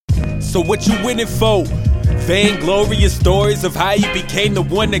So what you winning for? Vainglorious stories of how you became the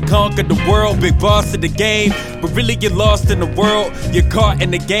one that conquered the world, big boss of the game, but really you're lost in the world. You're caught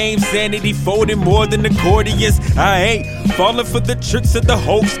in the game, sanity folding more than accordions. I ain't falling for the tricks of the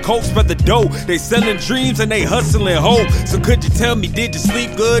hoax, coaxed by the dough. They selling dreams and they hustling hope. So could you tell me, did you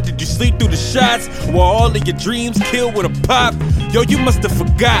sleep good? Did you sleep through the shots? Were all of your dreams killed with a pop? Yo, you must have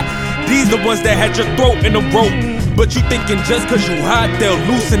forgot. These the ones that had your throat in a rope. But you thinking just cause you hot, they'll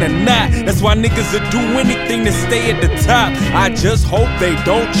loosen a knot. That's why niggas will do anything to stay at the top. I just hope they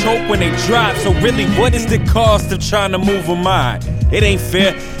don't choke when they drop. So really, what is the cost of trying to move a mind? It ain't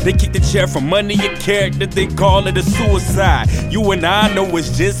fair. They kick the chair for money, your character, they call it a suicide. You and I know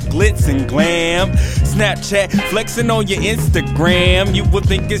it's just glitz and glam. Snapchat flexing on your Instagram. You would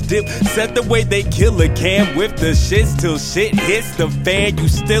think it's dip, set the way they kill a cam. With the shits till shit hits the fan. You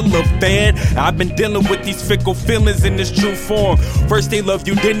still a fan? I've been dealing with these fickle feelings in this true form. First they love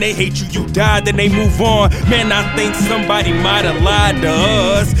you, then they hate you. You die, then they move on. Man, I think somebody might have lied to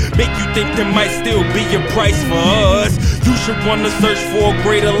us. Make you think there might still be a price for us. You should wanna search for a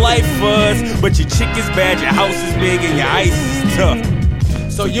greater life for us. But your chick is bad, your house is big, and your ice is tough.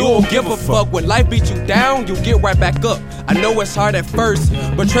 So you don't give a fuck. When life beats you down, you get right back up. I know it's hard at first,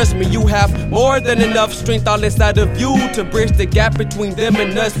 but trust me, you have more than enough strength all inside of you to bridge the gap between them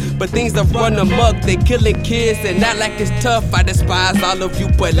and us. But things have run amok, they killing kids and not like it's tough. I despise all of you,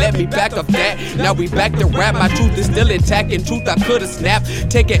 but let me back up that. Now we back to rap, my truth is still intact. In truth I could've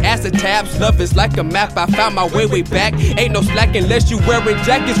snapped, taking acid tabs. Love is like a map, I found my way back. Ain't no slack unless you wearing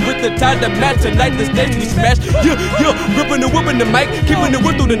jackets with the tie to match. Tonight the stage we smash, yeah, ripping and whipping the mic, keeping it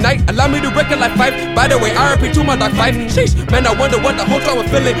through the night. Allow me to record like Fife. By the way, RIP to my dog Fife. Sheesh, man, I wonder what the whole time was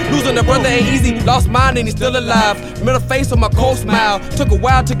feeling. Losing a brother ain't easy. Lost mine and he's still alive. Middle face on my cold smile. Took a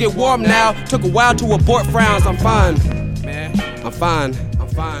while to get warm now. Took a while to abort frowns. I'm fine, man. I'm fine. I'm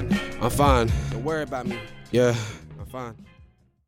fine. I'm fine. Don't worry about me. Yeah, I'm fine.